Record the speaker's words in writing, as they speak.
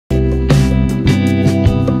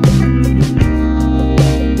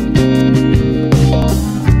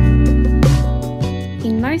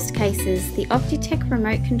The Optitec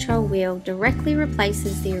remote control wheel directly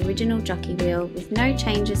replaces the original jockey wheel with no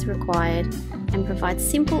changes required and provides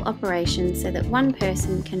simple operation so that one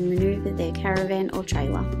person can manoeuvre their caravan or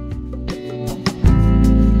trailer.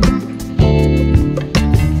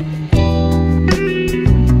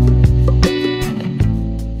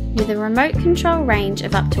 With a remote control range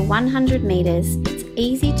of up to 100 metres, it's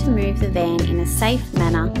easy to move the van in a safe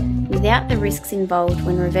manner without the risks involved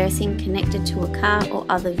when reversing connected to a car or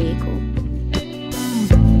other vehicle.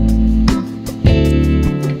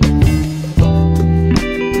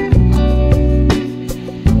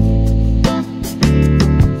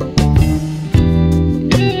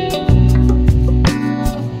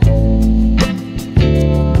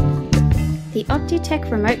 The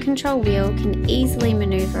Optitec remote control wheel can easily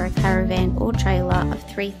manoeuvre a caravan or trailer of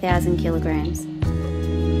 3,000 kilograms.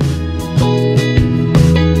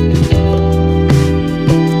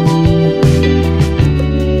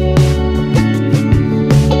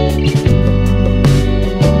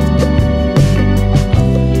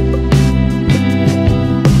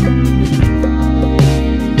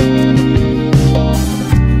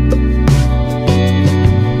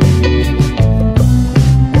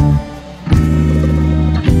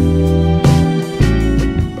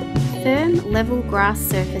 Level grass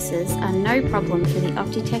surfaces are no problem for the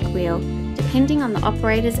Optitec wheel, depending on the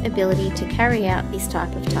operator's ability to carry out this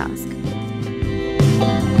type of task.